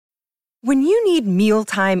When you need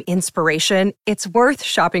mealtime inspiration, it's worth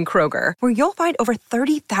shopping Kroger, where you'll find over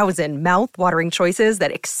 30,000 mouth-watering choices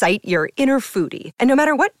that excite your inner foodie. And no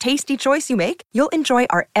matter what tasty choice you make, you'll enjoy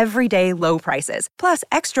our everyday low prices, plus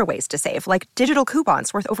extra ways to save, like digital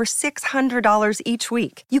coupons worth over $600 each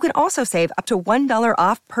week. You can also save up to $1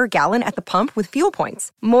 off per gallon at the pump with fuel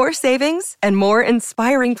points. More savings and more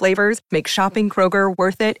inspiring flavors make shopping Kroger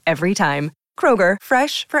worth it every time. Kroger,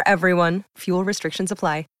 fresh for everyone. Fuel restrictions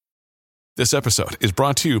apply. This episode is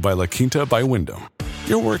brought to you by La Quinta by Wyndham.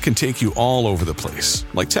 Your work can take you all over the place,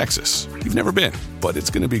 like Texas. You've never been, but it's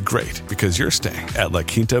going to be great because you're staying at La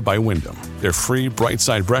Quinta by Wyndham. Their free Bright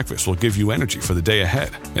Side breakfast will give you energy for the day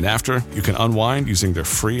ahead. And after, you can unwind using their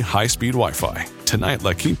free high-speed Wi-Fi. Tonight,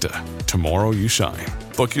 La Quinta. Tomorrow, you shine.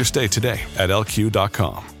 Book your stay today at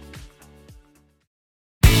lq.com.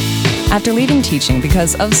 After leaving teaching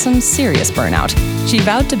because of some serious burnout, she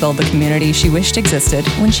vowed to build the community she wished existed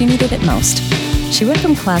when she needed it most. She went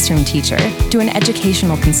from classroom teacher to an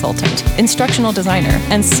educational consultant, instructional designer,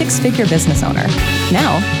 and six-figure business owner.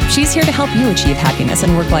 Now, she's here to help you achieve happiness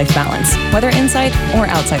and work-life balance, whether inside or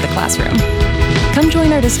outside the classroom. Come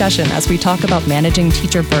join our discussion as we talk about managing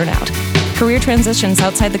teacher burnout, career transitions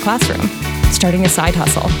outside the classroom, starting a side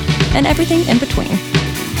hustle, and everything in between.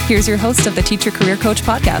 Here's your host of the Teacher Career Coach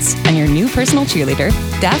podcast and your new personal cheerleader,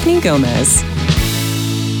 Daphne Gomez.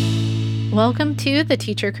 Welcome to the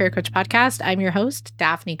Teacher Career Coach podcast. I'm your host,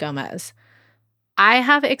 Daphne Gomez. I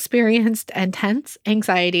have experienced intense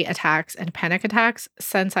anxiety attacks and panic attacks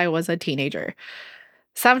since I was a teenager.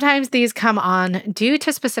 Sometimes these come on due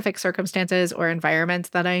to specific circumstances or environments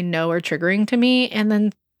that I know are triggering to me, and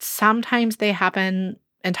then sometimes they happen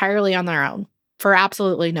entirely on their own for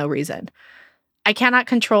absolutely no reason. I cannot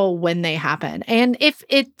control when they happen. And if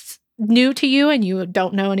it's new to you and you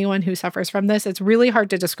don't know anyone who suffers from this, it's really hard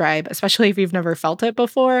to describe, especially if you've never felt it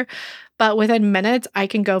before. But within minutes, I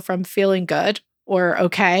can go from feeling good or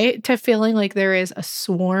okay to feeling like there is a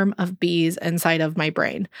swarm of bees inside of my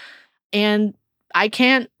brain. And I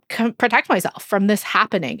can't protect myself from this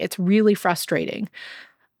happening. It's really frustrating.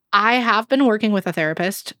 I have been working with a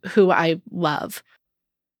therapist who I love.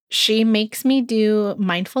 She makes me do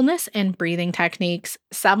mindfulness and breathing techniques,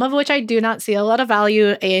 some of which I do not see a lot of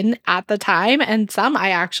value in at the time, and some I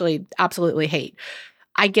actually absolutely hate.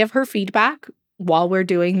 I give her feedback while we're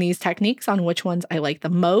doing these techniques on which ones I like the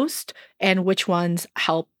most and which ones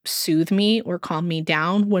help soothe me or calm me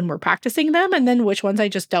down when we're practicing them, and then which ones I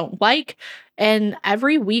just don't like. And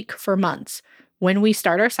every week for months, when we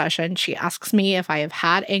start our session, she asks me if I have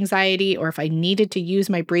had anxiety or if I needed to use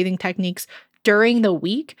my breathing techniques during the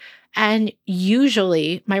week. And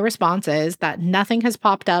usually my response is that nothing has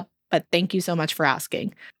popped up, but thank you so much for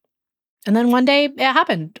asking. And then one day it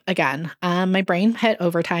happened again. My brain hit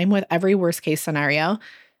overtime with every worst case scenario.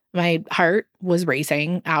 My heart was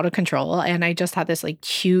racing out of control. And I just had this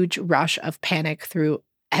huge rush of panic through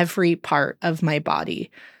every part of my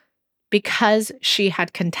body because she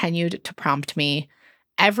had continued to prompt me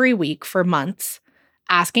every week for months,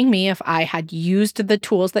 asking me if I had used the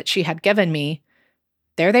tools that she had given me.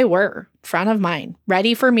 There they were, front of mind,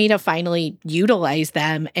 ready for me to finally utilize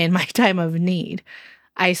them in my time of need.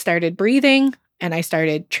 I started breathing and I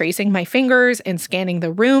started tracing my fingers and scanning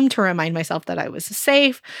the room to remind myself that I was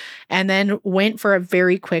safe, and then went for a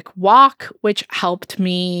very quick walk, which helped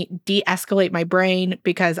me de-escalate my brain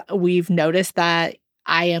because we've noticed that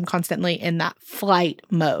I am constantly in that flight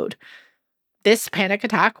mode. This panic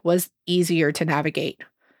attack was easier to navigate.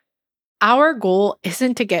 Our goal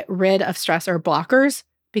isn't to get rid of stress or blockers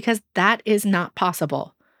because that is not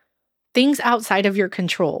possible. Things outside of your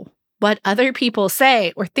control, what other people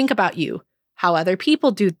say or think about you, how other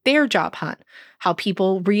people do their job hunt, how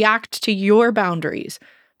people react to your boundaries,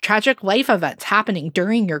 tragic life events happening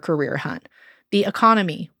during your career hunt, the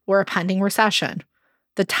economy or a pending recession,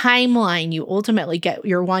 the timeline you ultimately get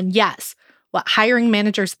your one yes, what hiring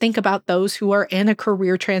managers think about those who are in a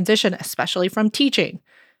career transition, especially from teaching.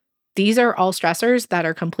 These are all stressors that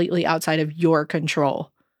are completely outside of your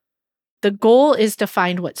control. The goal is to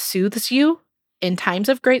find what soothes you in times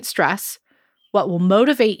of great stress, what will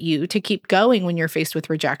motivate you to keep going when you're faced with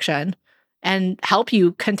rejection, and help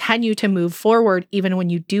you continue to move forward even when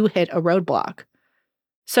you do hit a roadblock.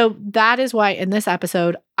 So that is why in this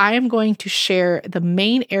episode, I am going to share the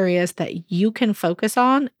main areas that you can focus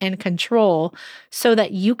on and control so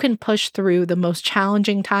that you can push through the most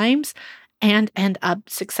challenging times and end up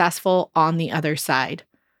successful on the other side.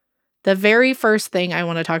 The very first thing I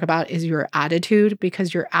want to talk about is your attitude,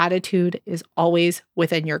 because your attitude is always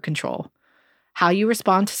within your control. How you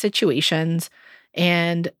respond to situations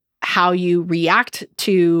and How you react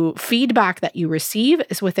to feedback that you receive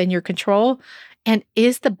is within your control and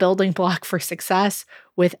is the building block for success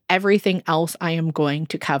with everything else I am going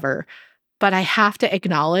to cover. But I have to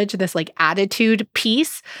acknowledge this attitude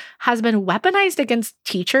piece has been weaponized against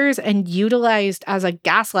teachers and utilized as a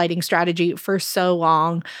gaslighting strategy for so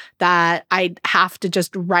long that I have to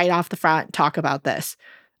just right off the front talk about this.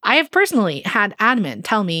 I have personally had admin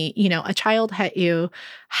tell me, a child hit you.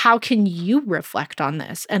 How can you reflect on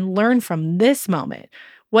this and learn from this moment?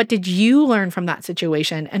 What did you learn from that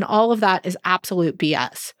situation? And all of that is absolute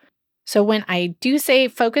BS. So when I do say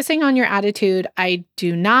focusing on your attitude, I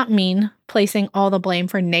do not mean placing all the blame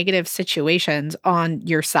for negative situations on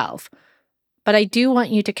yourself. But I do want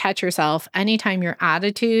you to catch yourself anytime your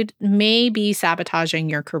attitude may be sabotaging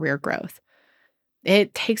your career growth.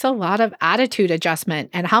 It takes a lot of attitude adjustment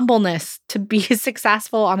and humbleness to be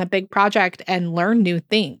successful on a big project and learn new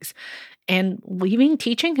things. And leaving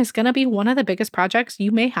teaching is going to be one of the biggest projects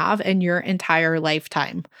you may have in your entire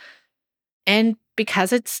lifetime. And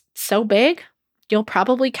because it's so big, you'll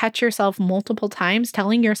probably catch yourself multiple times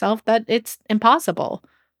telling yourself that it's impossible.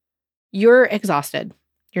 You're exhausted.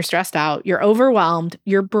 You're stressed out. You're overwhelmed.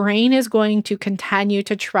 Your brain is going to continue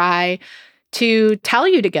to try to tell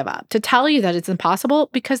you to give up, to tell you that it's impossible,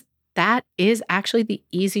 because that is actually the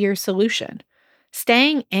easier solution.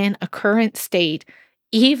 Staying in a current state,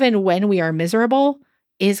 even when we are miserable,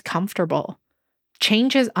 is comfortable.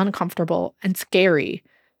 Change is uncomfortable and scary.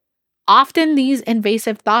 Often these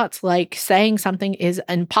invasive thoughts, like saying something is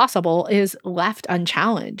impossible, is left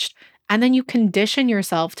unchallenged. And then you condition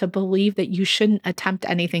yourself to believe that you shouldn't attempt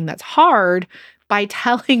anything that's hard by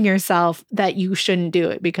telling yourself that you shouldn't do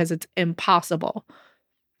it because it's impossible.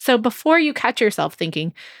 So before you catch yourself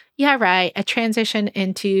thinking, yeah, right, a transition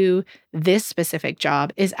into this specific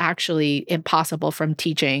job is actually impossible from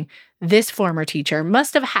teaching. This former teacher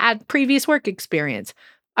must have had previous work experience.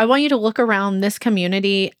 I want you to look around this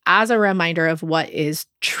community as a reminder of what is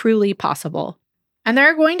truly possible. And there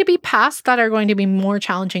are going to be paths that are going to be more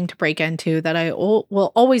challenging to break into that I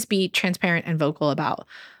will always be transparent and vocal about,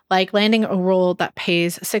 like landing a role that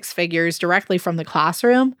pays six figures directly from the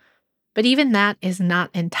classroom. But even that is not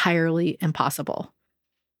entirely impossible.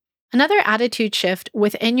 Another attitude shift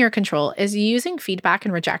within your control is using feedback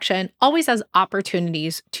and rejection always as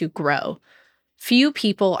opportunities to grow. Few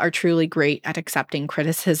people are truly great at accepting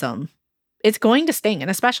criticism. It's going to sting, and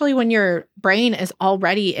especially when your brain is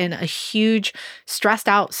already in a huge, stressed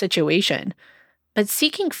out situation. But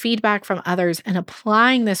seeking feedback from others and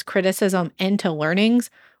applying this criticism into learnings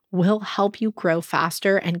will help you grow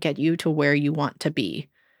faster and get you to where you want to be.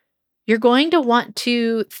 You're going to want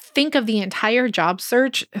to think of the entire job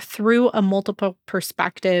search through a multiple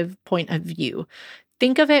perspective point of view.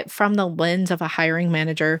 Think of it from the lens of a hiring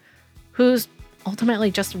manager who's ultimately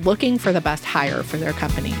just looking for the best hire for their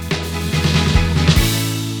company.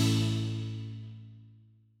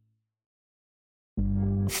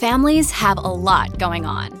 Families have a lot going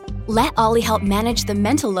on. Let Ollie help manage the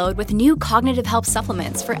mental load with new cognitive help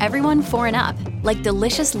supplements for everyone 4 and up, like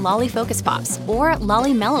delicious Lolly Focus Pops or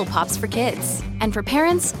Lolly Mellow Pops for kids. And for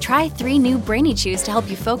parents, try 3 new Brainy Chews to help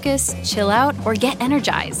you focus, chill out, or get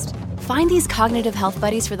energized. Find these cognitive health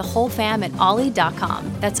buddies for the whole fam at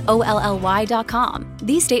ollie.com. That's OLLY.com.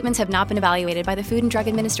 These statements have not been evaluated by the Food and Drug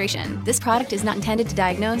Administration. This product is not intended to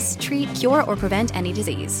diagnose, treat, cure, or prevent any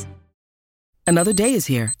disease. Another day is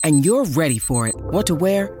here, and you're ready for it. What to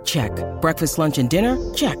wear? Check. Breakfast, lunch, and dinner?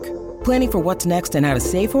 Check. Planning for what's next and how to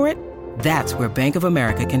save for it? That's where Bank of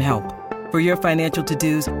America can help. For your financial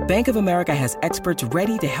to-dos, Bank of America has experts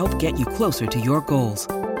ready to help get you closer to your goals.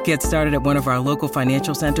 Get started at one of our local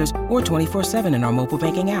financial centers or 24/7 in our mobile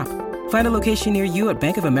banking app. Find a location near you at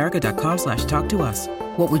bankofamerica.com/talktous.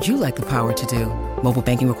 What would you like the power to do? Mobile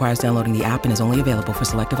banking requires downloading the app and is only available for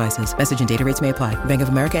select devices. Message and data rates may apply. Bank of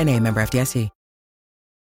America N.A., member FDIC.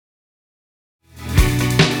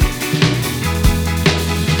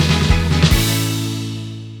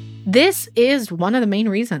 This is one of the main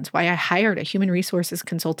reasons why I hired a human resources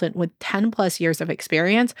consultant with 10 plus years of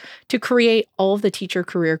experience to create all of the Teacher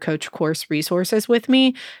Career Coach course resources with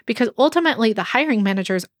me, because ultimately the hiring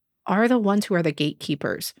managers are the ones who are the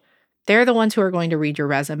gatekeepers. They're the ones who are going to read your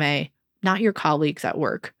resume, not your colleagues at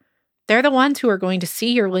work. They're the ones who are going to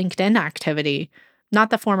see your LinkedIn activity,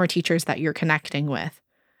 not the former teachers that you're connecting with.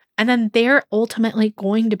 And then they're ultimately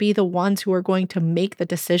going to be the ones who are going to make the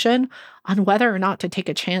decision on whether or not to take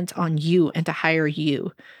a chance on you and to hire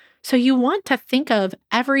you. So you want to think of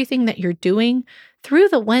everything that you're doing through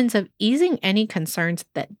the lens of easing any concerns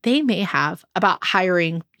that they may have about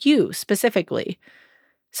hiring you specifically.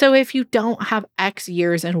 So if you don't have X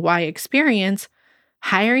years and Y experience,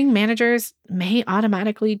 hiring managers may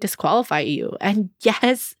automatically disqualify you. And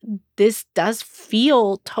yes, this does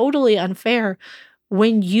feel totally unfair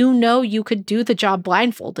when you know you could do the job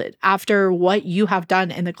blindfolded after what you have done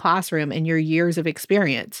in the classroom and your years of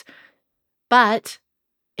experience. But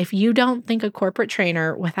if you don't think a corporate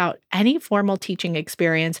trainer without any formal teaching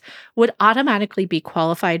experience would automatically be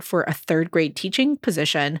qualified for a third grade teaching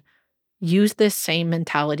position, use this same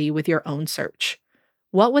mentality with your own search.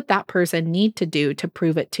 What would that person need to do to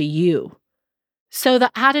prove it to you? So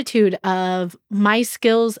the attitude of my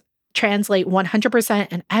skills translate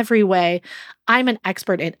 100% in every way, I'm an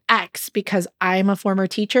expert in X because I'm a former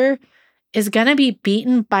teacher, is going to be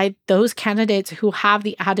beaten by those candidates who have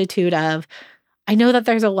the attitude of, I know that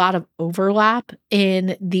there's a lot of overlap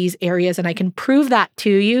in these areas, and I can prove that to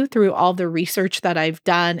you through all the research that I've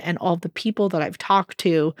done and all the people that I've talked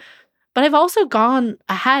to. But I've also gone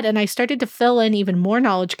ahead and I started to fill in even more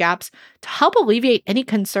knowledge gaps to help alleviate any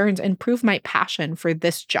concerns and prove my passion for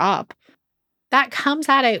this job. That comes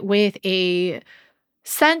at it with a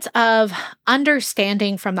sense of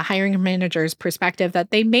understanding from the hiring manager's perspective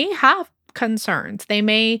that they may have concerns. They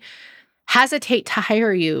may hesitate to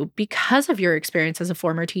hire you because of your experience as a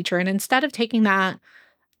former teacher. And instead of taking that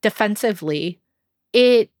defensively,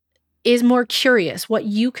 it is more curious what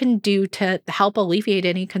you can do to help alleviate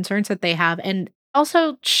any concerns that they have. And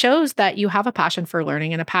also shows that you have a passion for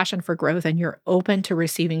learning and a passion for growth, and you're open to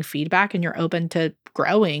receiving feedback and you're open to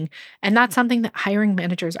growing. And that's something that hiring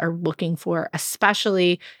managers are looking for,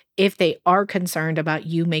 especially if they are concerned about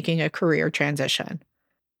you making a career transition.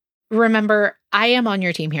 Remember, I am on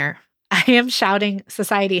your team here. I am shouting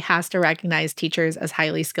society has to recognize teachers as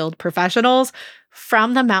highly skilled professionals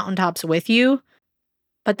from the mountaintops with you.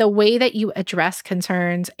 But the way that you address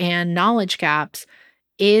concerns and knowledge gaps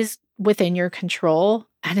is within your control,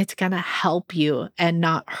 and it's going to help you and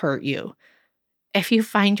not hurt you. If you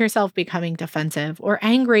find yourself becoming defensive or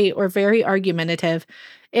angry or very argumentative,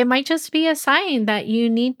 it might just be a sign that you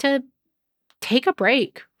need to take a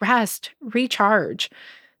break, rest, recharge.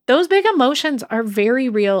 Those big emotions are very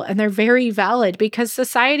real and they're very valid because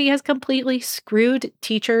society has completely screwed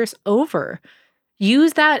teachers over.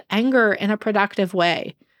 Use that anger in a productive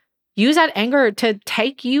way. Use that anger to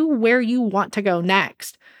take you where you want to go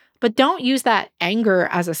next. But don't use that anger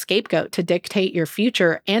as a scapegoat to dictate your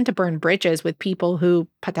future and to burn bridges with people who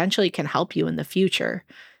potentially can help you in the future.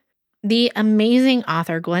 The amazing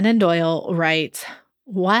author Glennon Doyle writes,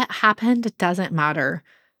 "What happened doesn't matter.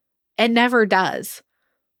 It never does.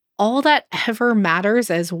 All that ever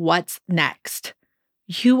matters is what's next.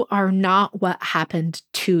 You are not what happened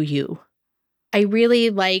to you." I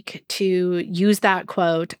really like to use that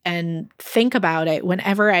quote and think about it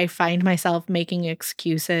whenever I find myself making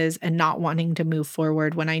excuses and not wanting to move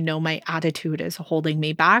forward when I know my attitude is holding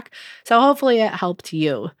me back. So hopefully it helped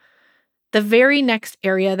you. The very next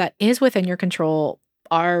area that is within your control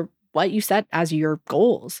are what you set as your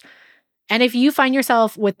goals. And if you find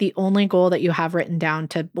yourself with the only goal that you have written down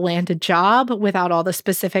to land a job without all the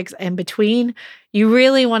specifics in between, you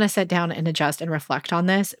really want to sit down and adjust and reflect on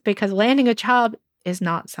this, because landing a job is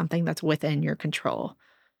not something that's within your control.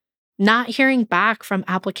 Not hearing back from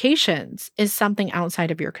applications is something outside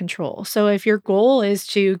of your control. So if your goal is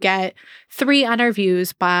to get 3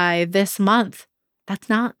 interviews by this month, that's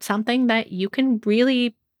not something that you can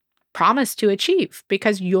really promise to achieve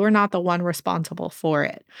because you're not the one responsible for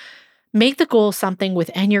it. Make the goal something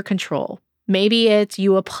within your control. Maybe it's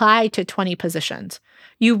you apply to 20 positions,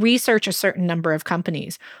 you research a certain number of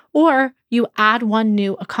companies, or you add one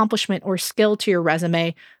new accomplishment or skill to your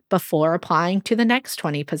resume before applying to the next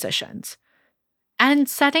 20 positions. And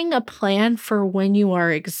setting a plan for when you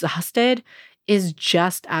are exhausted is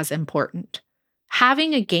just as important.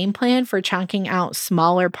 Having a game plan for chunking out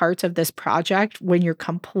smaller parts of this project when you're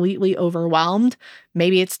completely overwhelmed,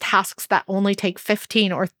 maybe it's tasks that only take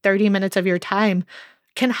 15 or 30 minutes of your time,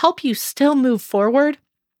 can help you still move forward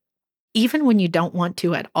even when you don't want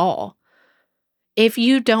to at all. If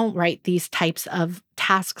you don't write these types of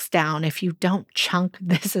tasks down, if you don't chunk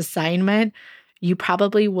this assignment, you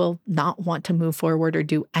probably will not want to move forward or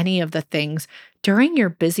do any of the things during your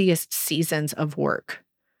busiest seasons of work.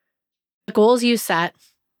 The goals you set,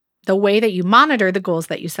 the way that you monitor the goals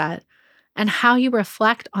that you set, and how you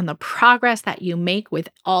reflect on the progress that you make with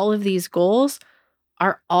all of these goals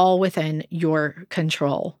are all within your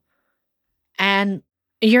control. And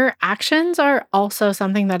your actions are also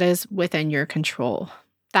something that is within your control.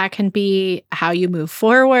 That can be how you move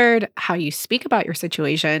forward, how you speak about your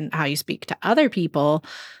situation, how you speak to other people,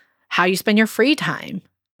 how you spend your free time.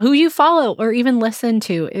 Who you follow or even listen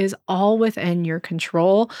to is all within your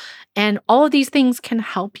control. And all of these things can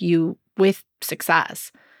help you with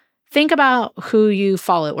success. Think about who you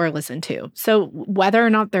follow or listen to. So whether or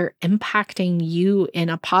not they're impacting you in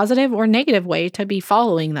a positive or negative way to be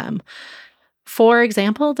following them. For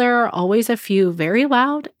example, there are always a few very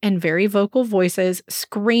loud and very vocal voices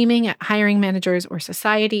screaming at hiring managers or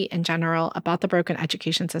society in general about the broken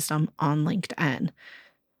education system on LinkedIn.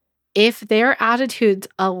 If their attitudes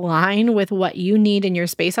align with what you need in your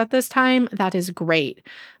space at this time, that is great.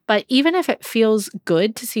 But even if it feels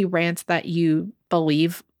good to see rants that you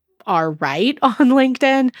believe are right on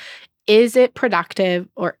LinkedIn, is it productive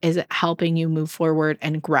or is it helping you move forward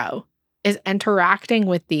and grow? Is interacting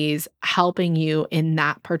with these helping you in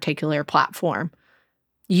that particular platform?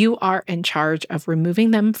 You are in charge of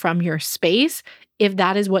removing them from your space if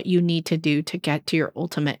that is what you need to do to get to your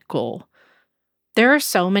ultimate goal. There are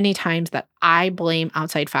so many times that I blame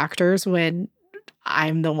outside factors when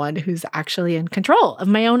I'm the one who's actually in control of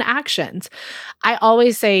my own actions. I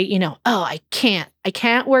always say, I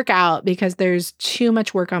can't work out because there's too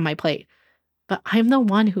much work on my plate. But I'm the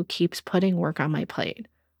one who keeps putting work on my plate.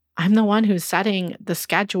 I'm the one who's setting the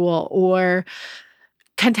schedule or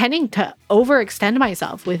contending to overextend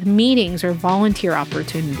myself with meetings or volunteer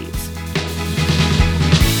opportunities.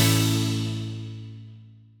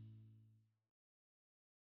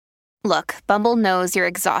 Look, Bumble knows you're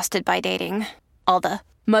exhausted by dating. All the,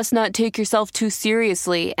 must not take yourself too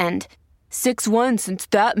seriously, and 6'1" since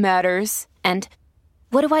that matters, and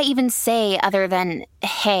what do I even say other than,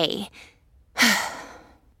 hey?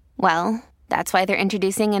 Well, that's why they're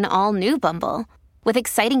introducing an all-new Bumble, with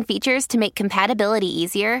exciting features to make compatibility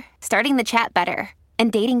easier, starting the chat better,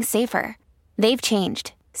 and dating safer. They've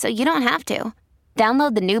changed, so you don't have to.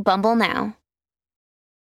 Download the new Bumble now.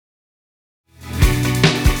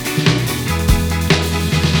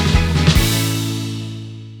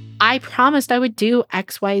 I promised I would do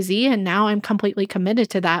XYZ, and now I'm completely committed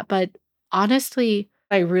to that. But honestly,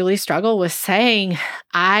 I really struggle with saying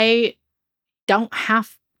I don't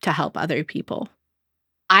have to help other people.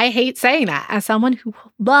 I hate saying that as someone who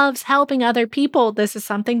loves helping other people. This is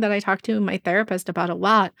something that I talk to my therapist about a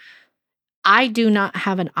lot. I do not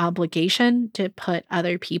have an obligation to put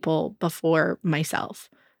other people before myself.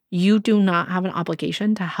 You do not have an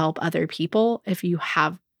obligation to help other people if you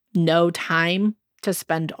have no time to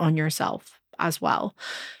spend on yourself as well.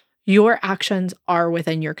 Your actions are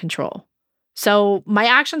within your control. So my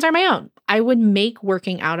actions are my own. I would make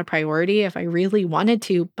working out a priority if I really wanted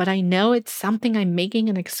to, but I know it's something I'm making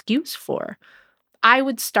an excuse for. I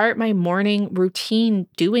would start my morning routine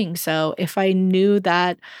doing so if I knew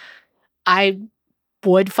that I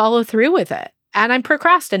would follow through with it. And I'm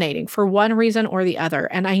procrastinating for one reason or the other.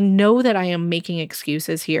 And I know that I am making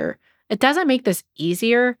excuses here. It doesn't make this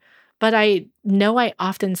easier, but I know I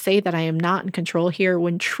often say that I am not in control here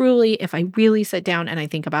when truly, if I really sit down and I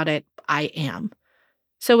think about it, I am.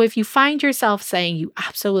 So if you find yourself saying you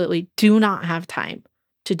absolutely do not have time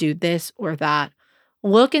to do this or that,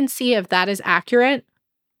 look and see if that is accurate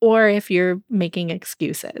or if you're making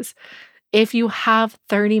excuses. If you have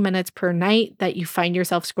 30 minutes per night that you find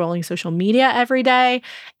yourself scrolling social media every day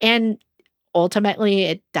and ultimately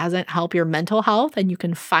it doesn't help your mental health and you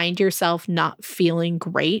can find yourself not feeling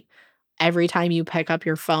great every time you pick up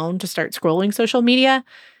your phone to start scrolling social media,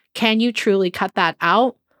 can you truly cut that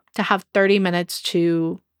out to have 30 minutes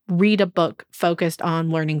to read a book focused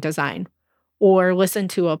on learning design or listen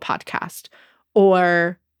to a podcast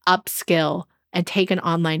or upskill and take an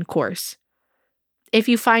online course? If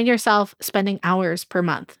you find yourself spending hours per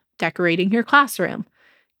month decorating your classroom,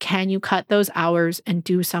 can you cut those hours and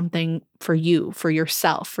do something for you, for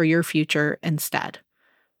yourself, for your future instead?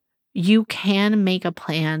 You can make a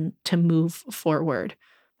plan to move forward.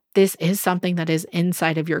 This is something that is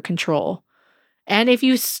inside of your control. And if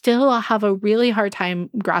you still have a really hard time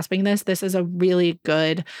grasping this, this is a really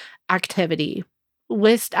good activity.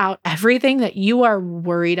 List out everything that you are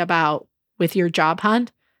worried about with your job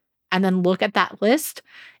hunt, and then look at that list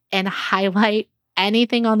and highlight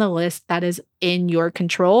anything on the list that is in your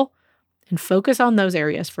control and focus on those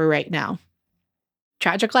areas for right now.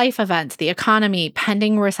 Tragic life events, the economy,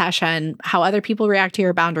 pending recession, how other people react to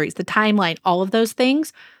your boundaries, the timeline, all of those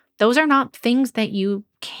things, those are not things that you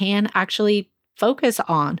can actually focus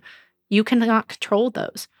on. You cannot control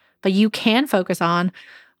those, but you can focus on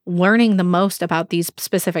learning the most about these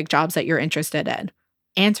specific jobs that you're interested in,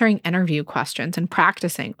 answering interview questions and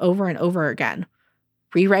practicing over and over again,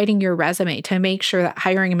 rewriting your resume to make sure that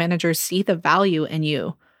hiring managers see the value in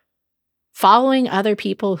you, following other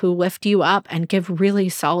people who lift you up and give really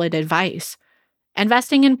solid advice,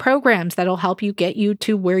 investing in programs that'll help you get you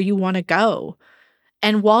to where you want to go.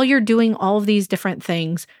 And while you're doing all of these different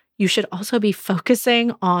things, you should also be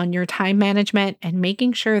focusing on your time management and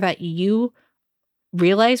making sure that you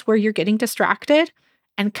realize where you're getting distracted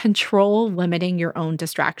and control limiting your own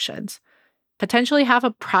distractions. Potentially have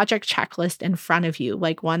a project checklist in front of you,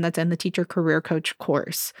 like one that's in the Teacher Career Coach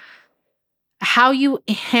course. How you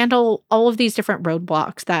handle all of these different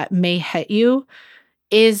roadblocks that may hit you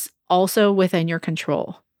is also within your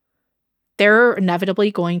control. There are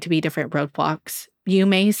inevitably going to be different roadblocks. You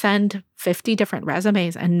may send 50 different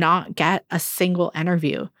resumes and not get a single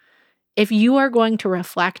interview. If you are going to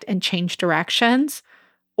reflect and change directions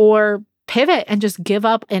or pivot and just give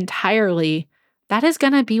up entirely, that is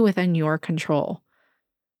going to be within your control.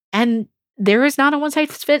 And there is not a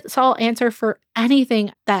one-size-fits-all answer for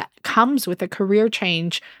anything that comes with a career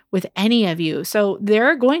change with any of you. So there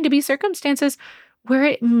are going to be circumstances where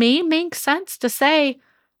it may make sense to say,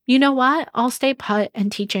 you know what, I'll stay put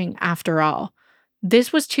and teaching after all.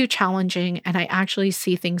 This was too challenging, and I actually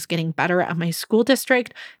see things getting better at my school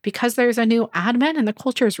district because there's a new admin and the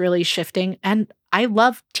culture is really shifting, and I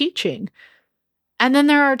love teaching. And then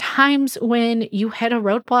there are times when you hit a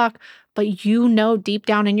roadblock, but you know deep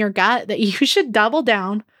down in your gut that you should double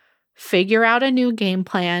down, figure out a new game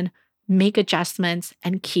plan, make adjustments,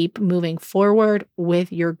 and keep moving forward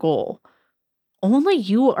with your goal. Only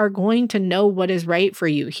you are going to know what is right for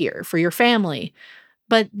you here, for your family.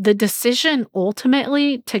 But the decision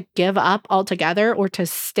ultimately to give up altogether or to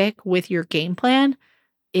stick with your game plan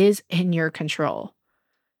is in your control.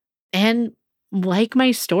 And like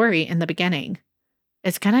my story in the beginning,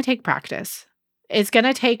 it's going to take practice. It's going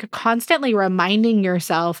to take constantly reminding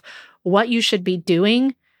yourself what you should be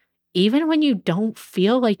doing, even when you don't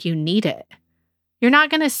feel like you need it. You're not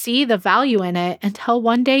going to see the value in it until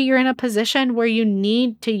one day you're in a position where you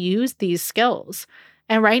need to use these skills.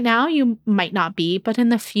 And right now you might not be, but in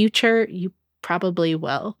the future you probably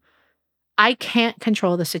will. I can't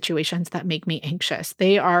control the situations that make me anxious.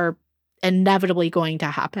 They are inevitably going to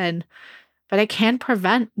happen. But I can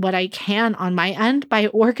prevent what I can on my end by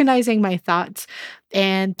organizing my thoughts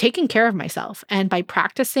and taking care of myself, and by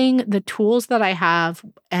practicing the tools that I have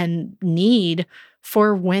and need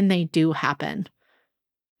for when they do happen.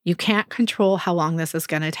 You can't control how long this is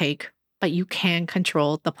going to take, but you can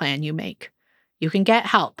control the plan you make. You can get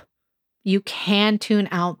help. You can tune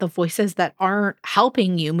out the voices that aren't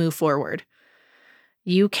helping you move forward.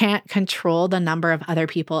 You can't control the number of other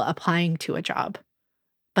people applying to a job,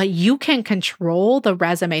 but you can control the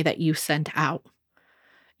resume that you sent out.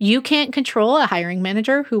 You can't control a hiring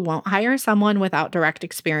manager who won't hire someone without direct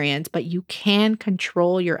experience, but you can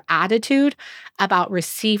control your attitude about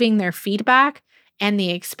receiving their feedback and the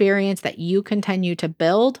experience that you continue to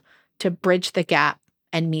build to bridge the gap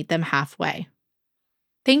and meet them halfway.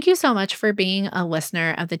 Thank you so much for being a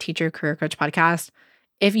listener of the Teacher Career Coach podcast.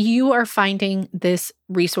 If you are finding this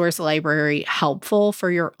resource library helpful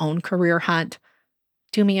for your own career hunt,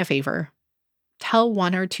 do me a favor. Tell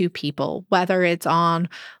one or two people, whether it's on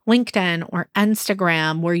LinkedIn or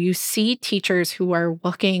Instagram, where you see teachers who are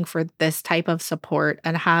looking for this type of support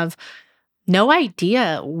and have no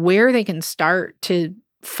idea where they can start to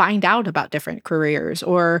find out about different careers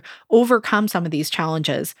or overcome some of these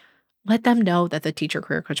challenges. Let them know that the Teacher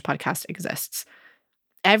Career Coach podcast exists.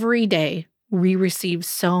 Every day, we receive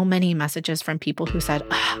so many messages from people who said,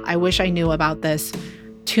 I wish I knew about this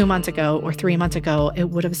 2 months ago or 3 months ago. It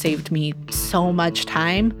would have saved me so much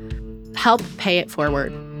time. Help pay it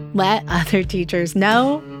forward. Let other teachers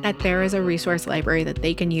know that there is a resource library that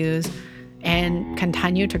they can use and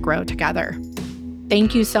continue to grow together.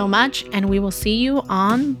 Thank you so much, and we will see you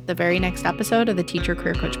on the very next episode of the Teacher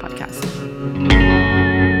Career Coach podcast.